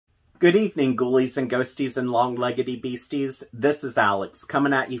Good evening, ghoulies and ghosties and long-leggedy beasties. This is Alex,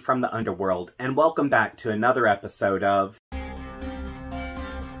 coming at you from the underworld, and welcome back to another episode of...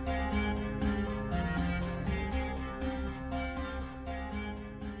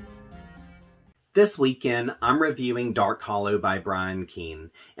 This weekend, I'm reviewing Dark Hallow by Brian Keene,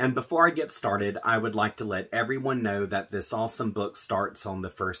 and before I get started, I would like to let everyone know that this awesome book starts on the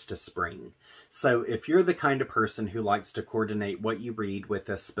 1st of spring. So if you're the kind of person who likes to coordinate what you read with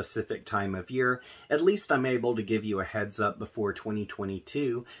a specific time of year, at least I'm able to give you a heads up before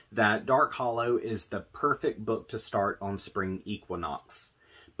 2022 that Dark Hallow is the perfect book to start on spring equinox.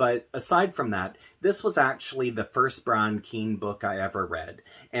 But aside from that, this was actually the first Brian Keene book I ever read,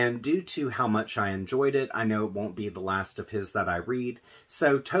 and due to how much I enjoyed it, I know it won't be the last of his that I read,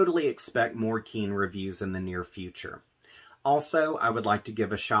 so totally expect more Keene reviews in the near future. Also, I would like to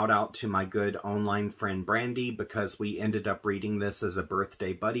give a shout out to my good online friend Brandy because we ended up reading this as a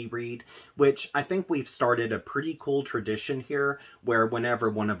birthday buddy read, which I think we've started a pretty cool tradition here where whenever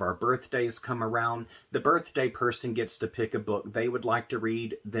one of our birthdays come around, the birthday person gets to pick a book they would like to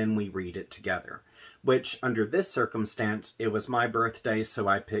read, then we read it together. Which, under this circumstance, it was my birthday, so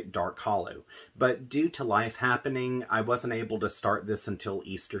I picked Dark Hallow. But due to life happening, I wasn't able to start this until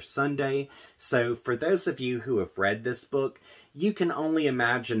Easter Sunday, so for those of you who have read this book, you can only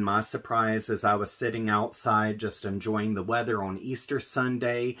imagine my surprise as I was sitting outside just enjoying the weather on Easter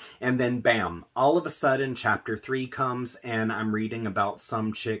Sunday, and then bam, all of a sudden chapter 3 comes and I'm reading about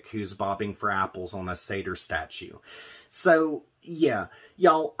some chick who's bobbing for apples on a satyr statue. So, yeah,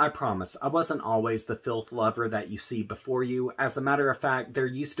 y'all, I promise, I wasn't always the filth lover that you see before you. As a matter of fact, there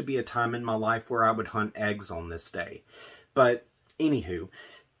used to be a time in my life where I would hunt eggs on this day. But, anywho,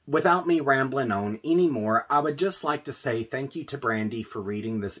 without me rambling on anymore, I would just like to say thank you to Brandy for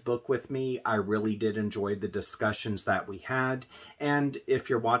reading this book with me. I really did enjoy the discussions that we had, and if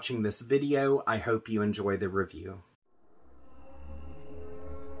you're watching this video, I hope you enjoy the review.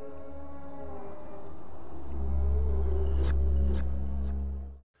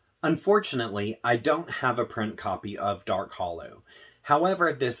 Unfortunately, I don't have a print copy of Dark Hallow.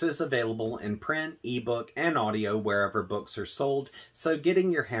 However, this is available in print, ebook, and audio wherever books are sold, so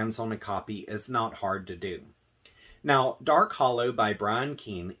getting your hands on a copy is not hard to do. Now, Dark Hallow by Brian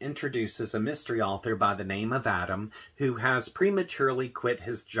Keene introduces a mystery author by the name of Adam who has prematurely quit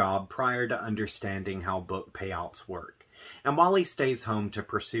his job prior to understanding how book payouts work. And while he stays home to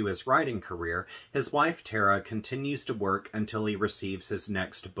pursue his writing career, his wife Tara continues to work until he receives his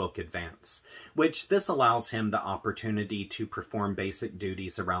next book advance, which this allows him the opportunity to perform basic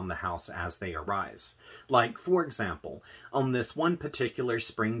duties around the house as they arise. Like, for example, on this one particular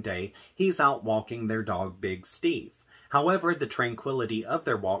spring day, he's out walking their dog Big Steve. However, the tranquility of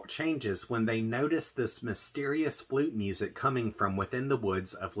their walk changes when they notice this mysterious flute music coming from within the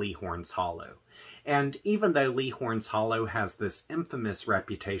woods of Leehorns Hollow. And even though Leehorns Hollow has this infamous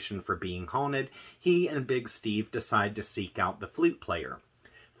reputation for being haunted, he and Big Steve decide to seek out the flute player.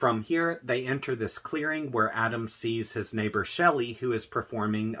 From here, they enter this clearing where Adam sees his neighbor Shelley, who is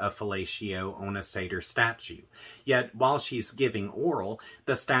performing a fellatio on a satyr statue. Yet, while she's giving oral,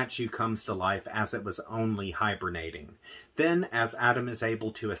 the statue comes to life as it was only hibernating. Then, as Adam is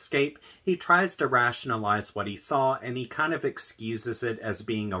able to escape, he tries to rationalize what he saw, and he kind of excuses it as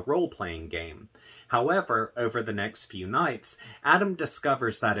being a role-playing game. However, over the next few nights, Adam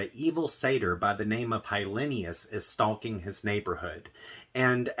discovers that an evil satyr by the name of Hylenius is stalking his neighborhood.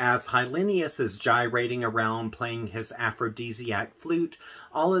 And as Hylenius is gyrating around playing his aphrodisiac flute,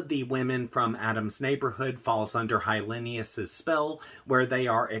 all of the women from Adam's neighborhood falls under Hylenius's spell, where they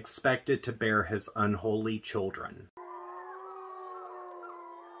are expected to bear his unholy children.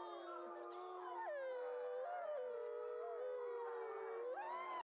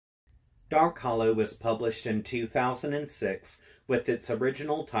 Dark Hallow was published in 2006, with its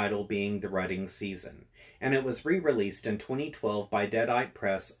original title being The Rutting Season, and it was re-released in 2012 by Deadite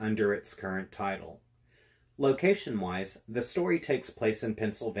Press under its current title. Location-wise, the story takes place in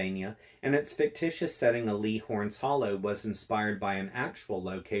Pennsylvania, and its fictitious setting of Leehorns Hollow was inspired by an actual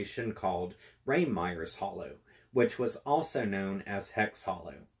location called Raymeyer's Hollow, which was also known as Hex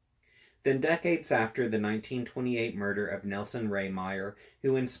Hollow. Then decades after the 1928 murder of Nelson Raymeyer,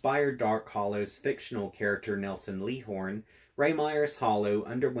 who inspired Dark Hallow's fictional character Nelson Leehorn, Raymeyer's Hollow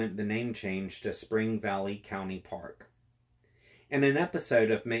underwent the name change to Spring Valley County Park. In an episode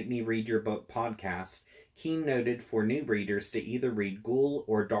of Make Me Read Your Book podcast, Keene noted for new readers to either read Ghoul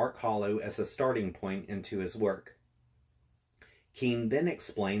or Dark Hallow as a starting point into his work. Keene then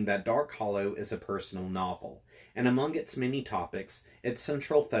explained that Dark Hallow is a personal novel, and among its many topics, its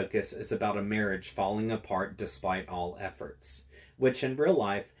central focus is about a marriage falling apart despite all efforts, which in real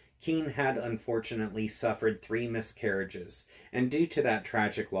life Keene had unfortunately suffered 3 miscarriages, and due to that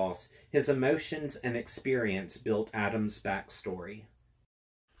tragic loss, his emotions and experience built Adam's backstory.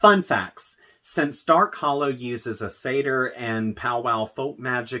 Fun facts. Since Dark Hallow uses a satyr and powwow folk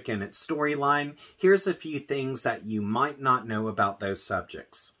magic in its storyline, here's a few things that you might not know about those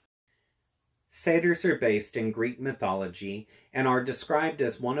subjects. Satyrs are based in Greek mythology and are described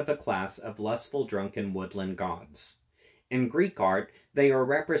as one of a class of lustful drunken woodland gods. In Greek art, they are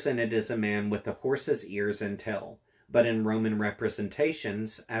represented as a man with a horse's ears and tail, but in Roman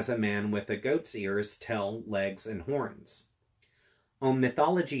representations as a man with a goat's ears, tail, legs, and horns. On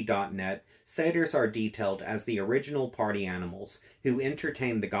mythology.net, satyrs are detailed as the original party animals who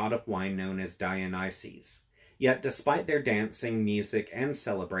entertained the god of wine known as Dionysus. Yet despite their dancing, music, and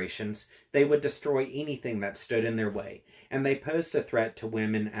celebrations, they would destroy anything that stood in their way, and they posed a threat to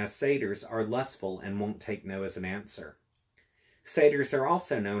women as satyrs are lustful and won't take no as an answer. Satyrs are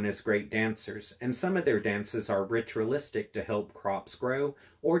also known as great dancers, and some of their dances are ritualistic to help crops grow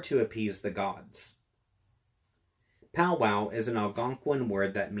or to appease the gods. Powwow is an Algonquin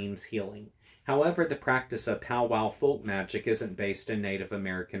word that means healing. However, the practice of powwow folk magic isn't based in Native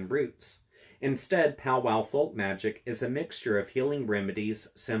American roots. Instead, powwow folk magic is a mixture of healing remedies,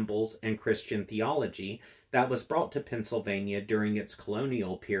 symbols, and Christian theology that was brought to Pennsylvania during its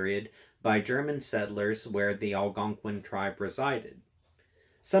colonial period by German settlers where the Algonquin tribe resided.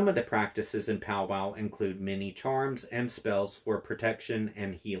 Some of the practices in powwow include many charms and spells for protection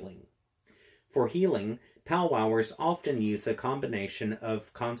and healing. For healing, powwowers often use a combination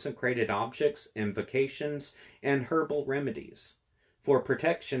of consecrated objects, invocations, and herbal remedies. For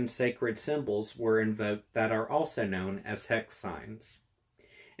protection, sacred symbols were invoked that are also known as hex signs.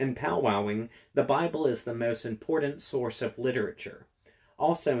 In powwowing, the Bible is the most important source of literature.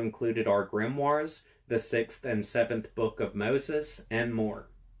 Also included are grimoires, the 6th and 7th book of Moses, and more.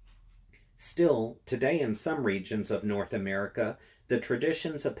 Still, today in some regions of North America, the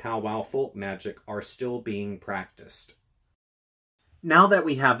traditions of powwow folk magic are still being practiced. Now that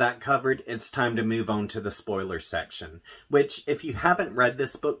we have that covered, it's time to move on to the spoiler section, which, if you haven't read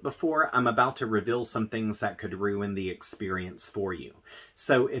this book before, I'm about to reveal some things that could ruin the experience for you.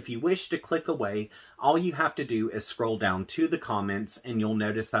 So if you wish to click away, all you have to do is scroll down to the comments, and you'll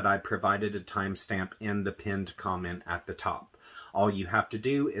notice that I provided a timestamp in the pinned comment at the top. All you have to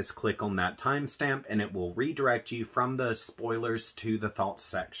do is click on that timestamp and it will redirect you from the spoilers to the thoughts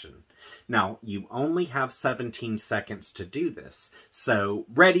section. Now, you only have 17 seconds to do this, so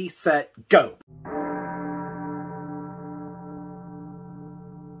ready, set, go!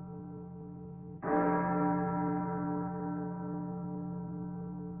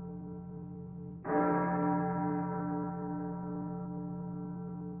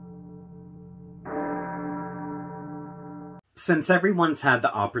 Since everyone's had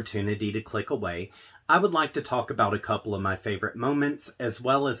the opportunity to click away, I would like to talk about a couple of my favorite moments, as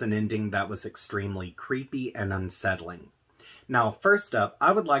well as an ending that was extremely creepy and unsettling. Now, first up,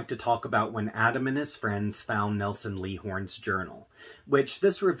 I would like to talk about when Adam and his friends found Nelson Lehorn's journal, which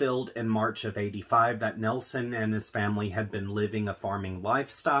this revealed in March of '85 that Nelson and his family had been living a farming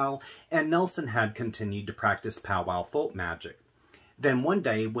lifestyle, and Nelson had continued to practice powwow folk magic. Then one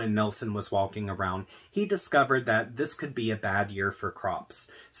day, when Nelson was walking around, he discovered that this could be a bad year for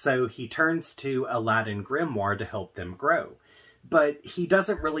crops, so he turns to a Latin grimoire to help them grow. But he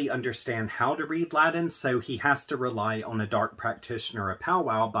doesn't really understand how to read Latin, so he has to rely on a dark practitioner of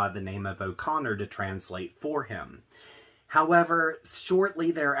powwow by the name of O'Connor to translate for him. However, shortly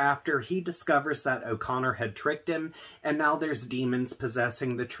thereafter, he discovers that O'Connor had tricked him, and now there's demons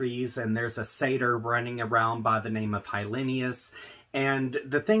possessing the trees, and there's a satyr running around by the name of Hylenius. And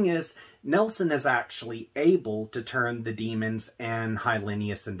the thing is, Nelson is actually able to turn the demons and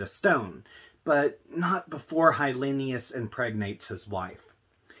Hylenius into stone, but not before Hylenius impregnates his wife.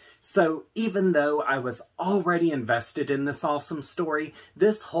 So even though I was already invested in this awesome story,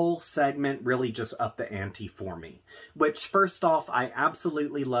 this whole segment really just upped the ante for me. Which, first off, I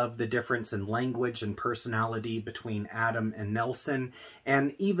absolutely love the difference in language and personality between Adam and Nelson,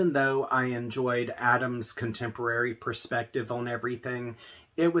 and even though I enjoyed Adam's contemporary perspective on everything,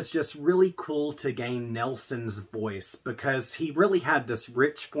 it was just really cool to gain Nelson's voice, because he really had this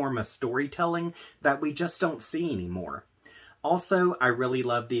rich form of storytelling that we just don't see anymore. Also, I really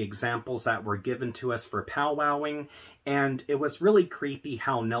love the examples that were given to us for powwowing, and it was really creepy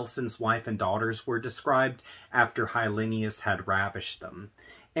how Nelson's wife and daughters were described after Hylenius had ravished them.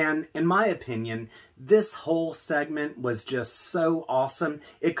 And in my opinion, this whole segment was just so awesome,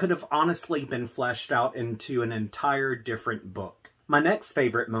 it could have honestly been fleshed out into an entire different book. My next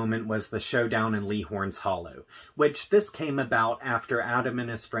favorite moment was the showdown in Leehorn's Hollow, which this came about after Adam and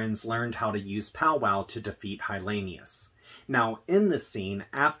his friends learned how to use powwow to defeat Hylanius. Now, in this scene,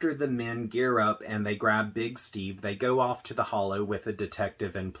 after the men gear up and they grab Big Steve, they go off to the Hollow with a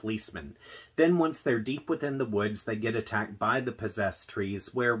detective and policeman. Then once they're deep within the woods, they get attacked by the possessed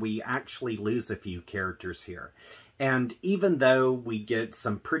trees, where we actually lose a few characters here. And even though we get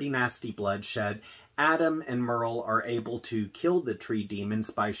some pretty nasty bloodshed, Adam and Merle are able to kill the tree demons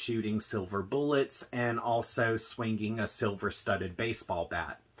by shooting silver bullets and also swinging a silver-studded baseball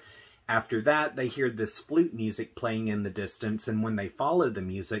bat. After that, they hear this flute music playing in the distance, and when they follow the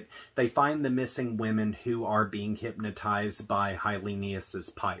music, they find the missing women who are being hypnotized by Hylanius's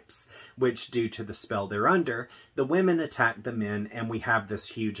pipes, which, due to the spell they're under, the women attack the men, and we have this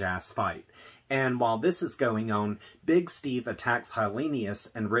huge-ass fight. And while this is going on, Big Steve attacks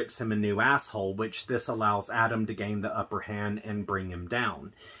Hylanius and rips him a new asshole, which this allows Adam to gain the upper hand and bring him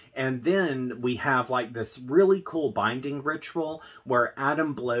down. And then we have like this really cool binding ritual where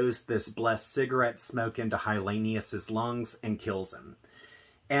Adam blows this blessed cigarette smoke into Hylanius's lungs and kills him.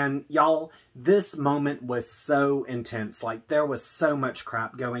 And y'all, this moment was so intense. Like, there was so much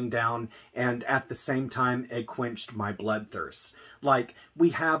crap going down, and at the same time, it quenched my bloodthirst. Like,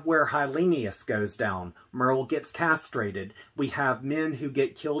 we have where Hylanius goes down, Merle gets castrated, we have men who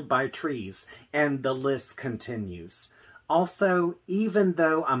get killed by trees, and the list continues. Also, even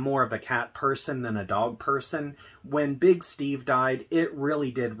though I'm more of a cat person than a dog person, when Big Steve died, it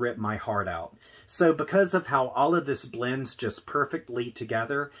really did rip my heart out. So because of how all of this blends just perfectly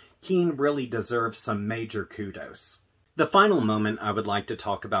together, Keene really deserves some major kudos. The final moment I would like to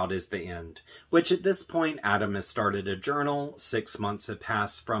talk about is the end, which at this point Adam has started a journal, 6 months have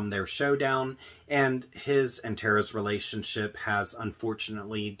passed from their showdown, and his and Tara's relationship has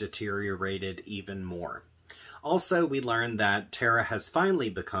unfortunately deteriorated even more. Also, we learn that Tara has finally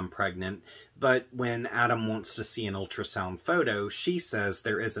become pregnant, but when Adam wants to see an ultrasound photo, she says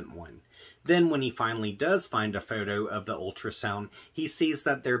there isn't one. Then when he finally does find a photo of the ultrasound, he sees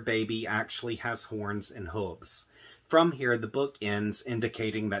that their baby actually has horns and hooves. From here, the book ends,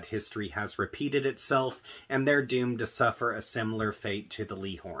 indicating that history has repeated itself, and they're doomed to suffer a similar fate to the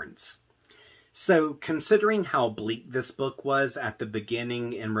Leehorns. So, considering how bleak this book was at the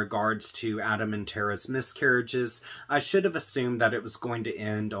beginning in regards to Adam and Tara's miscarriages, I should have assumed that it was going to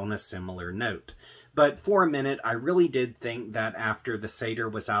end on a similar note. But for a minute, I really did think that after the satyr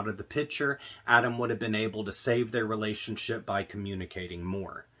was out of the picture, Adam would have been able to save their relationship by communicating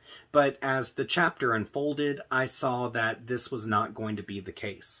more. But as the chapter unfolded, I saw that this was not going to be the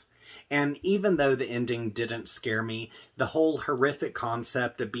case. And even though the ending didn't scare me, the whole horrific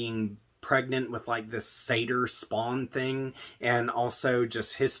concept of being pregnant with like this satyr spawn thing, and also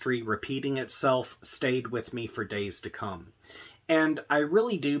just history repeating itself, stayed with me for days to come. And I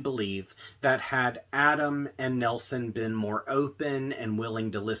really do believe that had Adam and Nelson been more open and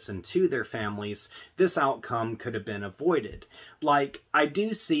willing to listen to their families, this outcome could have been avoided. Like, I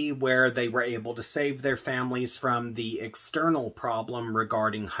do see where they were able to save their families from the external problem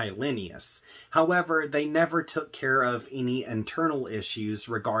regarding Hylanius. However, they never took care of any internal issues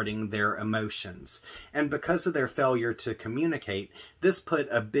regarding their emotions. And because of their failure to communicate, this put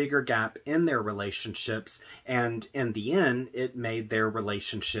a bigger gap in their relationships, and in the end, it made their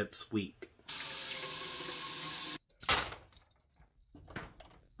relationships weak.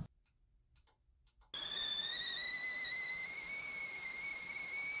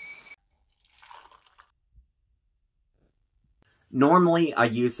 Normally, I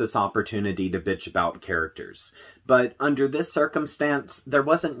use this opportunity to bitch about characters, but under this circumstance, there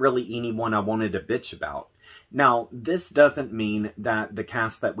wasn't really anyone I wanted to bitch about. Now, this doesn't mean that the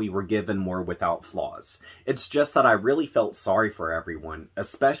cast that we were given were without flaws. It's just that I really felt sorry for everyone,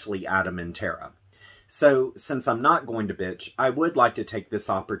 especially Adam and Tara. So, since I'm not going to bitch, I would like to take this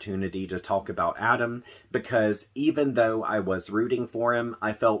opportunity to talk about Adam, because even though I was rooting for him,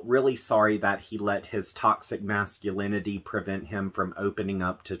 I felt really sorry that he let his toxic masculinity prevent him from opening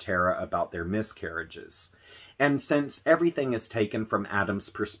up to Tara about their miscarriages. And since everything is taken from Adam's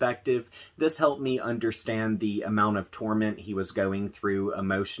perspective, this helped me understand the amount of torment he was going through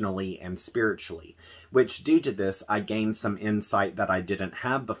emotionally and spiritually, which due to this, I gained some insight that I didn't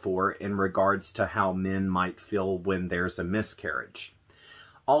have before in regards to how men might feel when there's a miscarriage.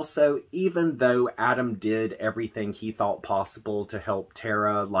 Also, even though Adam did everything he thought possible to help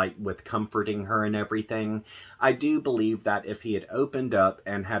Tara, like with comforting her and everything, I do believe that if he had opened up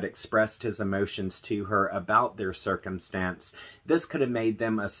and had expressed his emotions to her about their circumstance, this could have made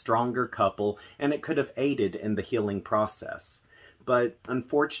them a stronger couple, and it could have aided in the healing process. But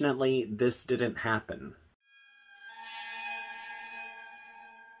unfortunately, this didn't happen.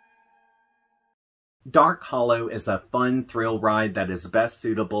 Dark Hallow is a fun thrill ride that is best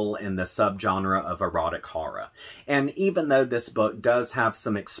suitable in the subgenre of erotic horror. And even though this book does have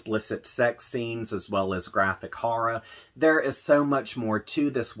some explicit sex scenes as well as graphic horror, there is so much more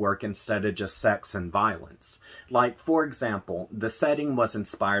to this work instead of just sex and violence. Like, for example, the setting was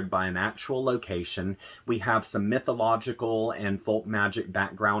inspired by an actual location, we have some mythological and folk magic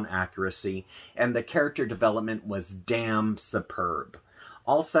background accuracy, and the character development was damn superb.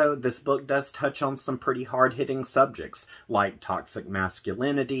 Also, this book does touch on some pretty hard-hitting subjects, like toxic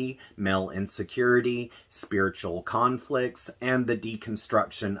masculinity, male insecurity, spiritual conflicts, and the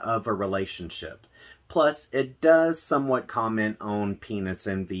deconstruction of a relationship. Plus, it does somewhat comment on penis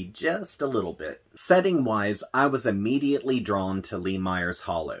envy just a little bit. Setting-wise, I was immediately drawn to Lee Meyer's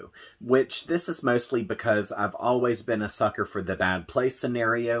Hallow, which this is mostly because I've always been a sucker for the bad place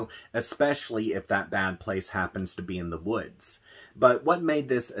scenario, especially if that bad place happens to be in the woods. But what made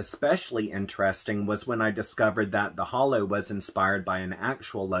this especially interesting was when I discovered that the Hallow was inspired by an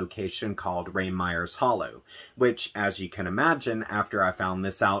actual location called Ray Meyer's Hallow, which, as you can imagine, after I found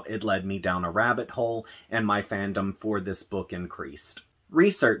this out, it led me down a rabbit hole, and my fandom for this book increased.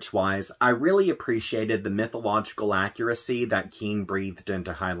 Research-wise, I really appreciated the mythological accuracy that Keene breathed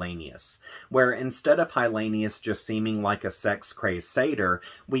into Hylanius, where instead of Hylanius just seeming like a sex-crazed satyr,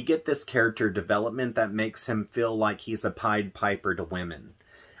 we get this character development that makes him feel like he's a Pied Piper to women.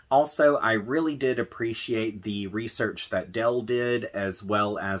 Also, I really did appreciate the research that Dell did, as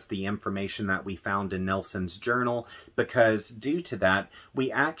well as the information that we found in Nelson's journal, because due to that,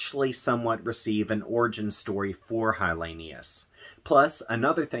 we actually somewhat receive an origin story for Hylanius. Plus,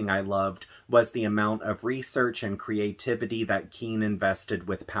 another thing I loved was the amount of research and creativity that Keene invested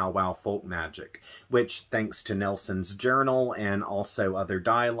with powwow folk magic, which, thanks to Nelson's journal and also other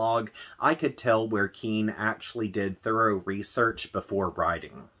dialogue, I could tell where Keene actually did thorough research before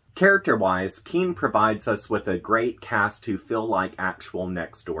writing. Character-wise, Keene provides us with a great cast who feel like actual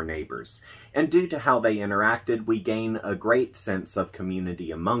next-door neighbors, and due to how they interacted, we gain a great sense of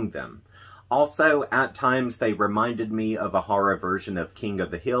community among them. Also, at times, they reminded me of a horror version of King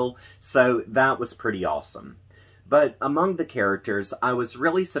of the Hill, so that was pretty awesome. But among the characters, I was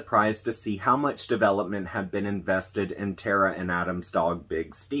really surprised to see how much development had been invested in Tara and Adam's dog,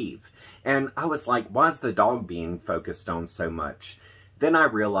 Big Steve. And I was like, why is the dog being focused on so much? Then I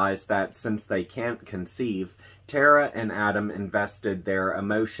realized that since they can't conceive, Tara and Adam invested their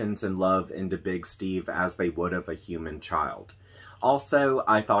emotions and love into Big Steve as they would of a human child. Also,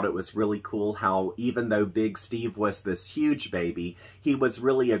 I thought it was really cool how, even though Big Steve was this huge baby, he was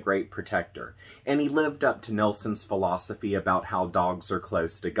really a great protector, and he lived up to Nelson's philosophy about how dogs are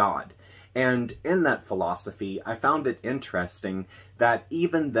close to God. And in that philosophy, I found it interesting that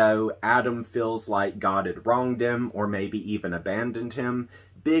even though Adam feels like God had wronged him, or maybe even abandoned him,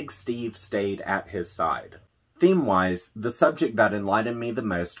 Big Steve stayed at his side. Theme-wise, the subject that enlightened me the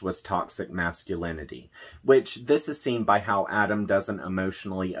most was toxic masculinity, which this is seen by how Adam doesn't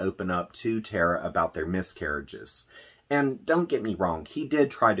emotionally open up to Tara about their miscarriages. And don't get me wrong, he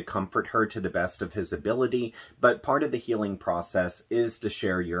did try to comfort her to the best of his ability, but part of the healing process is to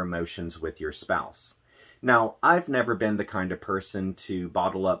share your emotions with your spouse. Now, I've never been the kind of person to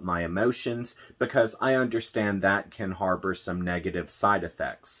bottle up my emotions because I understand that can harbor some negative side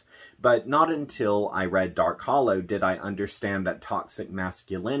effects. But not until I read Dark Hallow did I understand that toxic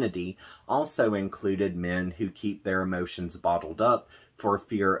masculinity also included men who keep their emotions bottled up for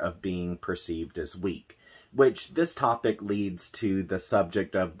fear of being perceived as weak. Which this topic leads to the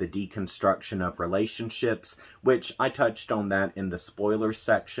subject of the deconstruction of relationships, which I touched on that in the spoilers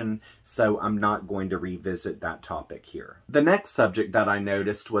section, so I'm not going to revisit that topic here. The next subject that I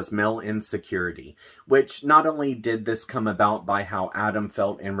noticed was male insecurity, which not only did this come about by how Adam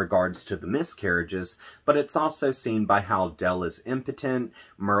felt in regards to the miscarriages, but it's also seen by how Dell is impotent,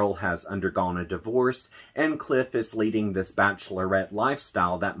 Merle has undergone a divorce, and Cliff is leading this bachelorette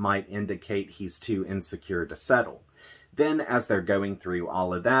lifestyle that might indicate he's too insecure to settle. Then, as they're going through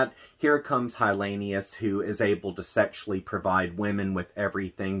all of that, here comes Hylanius, who is able to sexually provide women with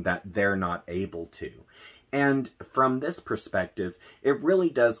everything that they're not able to. And from this perspective, it really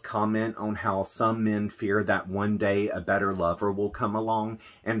does comment on how some men fear that one day a better lover will come along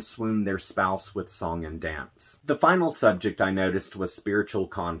and swoon their spouse with song and dance. The final subject I noticed was spiritual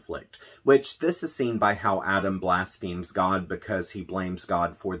conflict, which this is seen by how Adam blasphemes God because he blames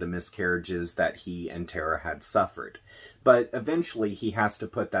God for the miscarriages that he and Tara had suffered. But eventually he has to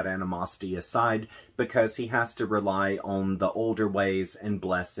put that animosity aside because he has to rely on the older ways and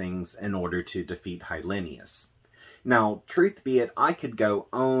blessings in order to defeat Hylanius. Now, truth be it, I could go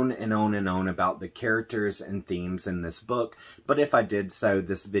on and on and on about the characters and themes in this book, but if I did so,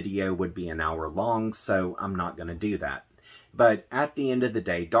 this video would be an hour long, so I'm not going to do that. But at the end of the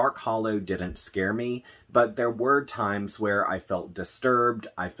day, Dark Hallow didn't scare me, but there were times where I felt disturbed,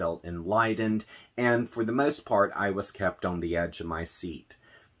 I felt enlightened, and for the most part, I was kept on the edge of my seat.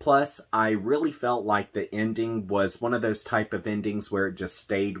 Plus, I really felt like the ending was one of those type of endings where it just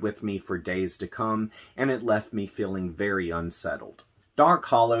stayed with me for days to come, and it left me feeling very unsettled. Dark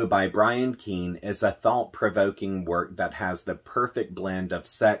Hallow by Brian Keene is a thought-provoking work that has the perfect blend of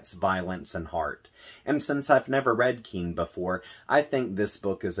sex, violence, and heart. And since I've never read Keene before, I think this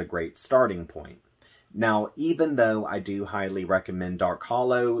book is a great starting point. Now, even though I do highly recommend Dark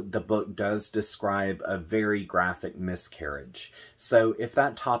Hallow, the book does describe a very graphic miscarriage. So if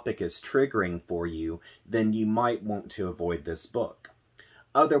that topic is triggering for you, then you might want to avoid this book.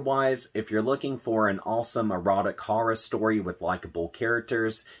 Otherwise, if you're looking for an awesome erotic horror story with likable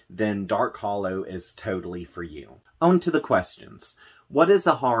characters, then Dark Hallow is totally for you. On to the questions. What is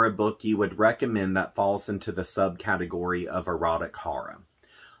a horror book you would recommend that falls into the subcategory of erotic horror?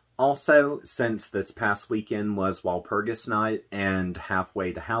 Also, since this past weekend was Walpurgis Night and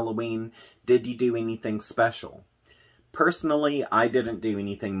halfway to Halloween, did you do anything special? Personally, I didn't do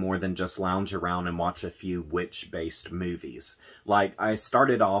anything more than just lounge around and watch a few witch-based movies. Like, I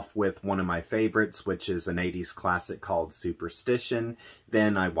started off with one of my favorites, which is an 80s classic called Superstition.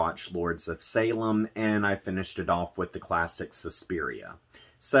 Then I watched Lords of Salem, and I finished it off with the classic Suspiria.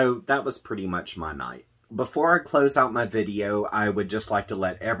 So that was pretty much my night. Before I close out my video, I would just like to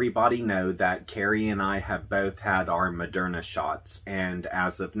let everybody know that Carrie and I have both had our Moderna shots, and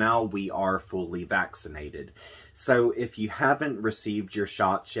as of now, we are fully vaccinated. So if you haven't received your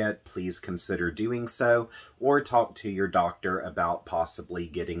shots yet, please consider doing so, or talk to your doctor about possibly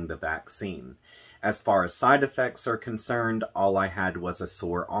getting the vaccine. As far as side effects are concerned, all I had was a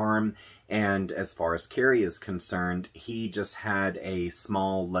sore arm, and as far as Carrie is concerned, he just had a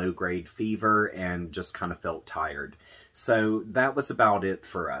small low-grade fever and just kind of felt tired. So that was about it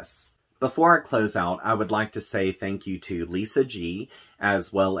for us. Before I close out, I would like to say thank you to Lisa G,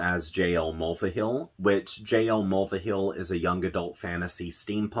 as well as J.L. Mulvihill, which J.L. Mulvihill is a young adult fantasy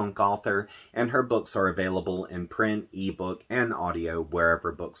steampunk author, and her books are available in print, ebook, and audio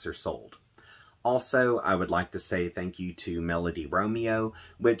wherever books are sold. Also, I would like to say thank you to Melody Romeo,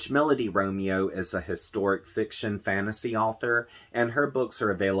 which Melody Romeo is a historic fiction fantasy author, and her books are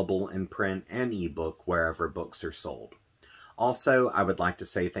available in print and ebook wherever books are sold. Also, I would like to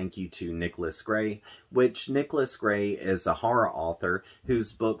say thank you to Nicholas Gray, which Nicholas Gray is a horror author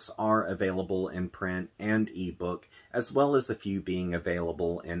whose books are available in print and ebook, as well as a few being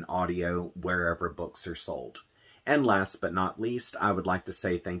available in audio wherever books are sold. And last but not least, I would like to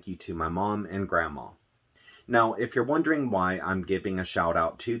say thank you to my mom and grandma. Now, if you're wondering why I'm giving a shout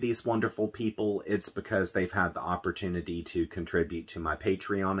out to these wonderful people, it's because they've had the opportunity to contribute to my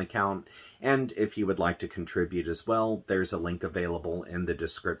Patreon account, and if you would like to contribute as well, there's a link available in the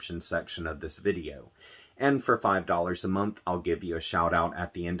description section of this video. And for $5 a month, I'll give you a shout out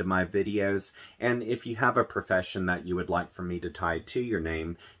at the end of my videos, and if you have a profession that you would like for me to tie to your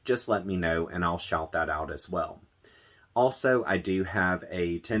name, just let me know and I'll shout that out as well. Also, I do have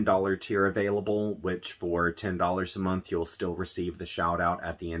a $10 tier available, which for $10 a month you'll still receive the shout out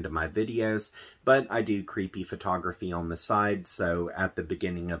at the end of my videos, but I do creepy photography on the side, so at the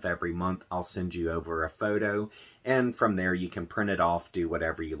beginning of every month I'll send you over a photo, and from there you can print it off, do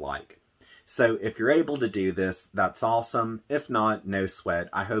whatever you like. So if you're able to do this, that's awesome. If not, no sweat.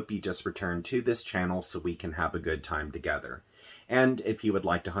 I hope you just return to this channel so we can have a good time together. And if you would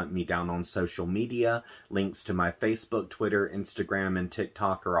like to hunt me down on social media, links to my Facebook, Twitter, Instagram, and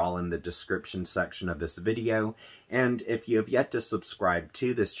TikTok are all in the description section of this video. And if you have yet to subscribe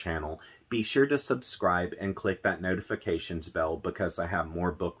to this channel, be sure to subscribe and click that notifications bell because I have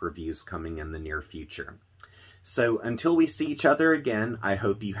more book reviews coming in the near future. So until we see each other again, I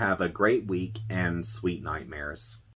hope you have a great week and sweet nightmares.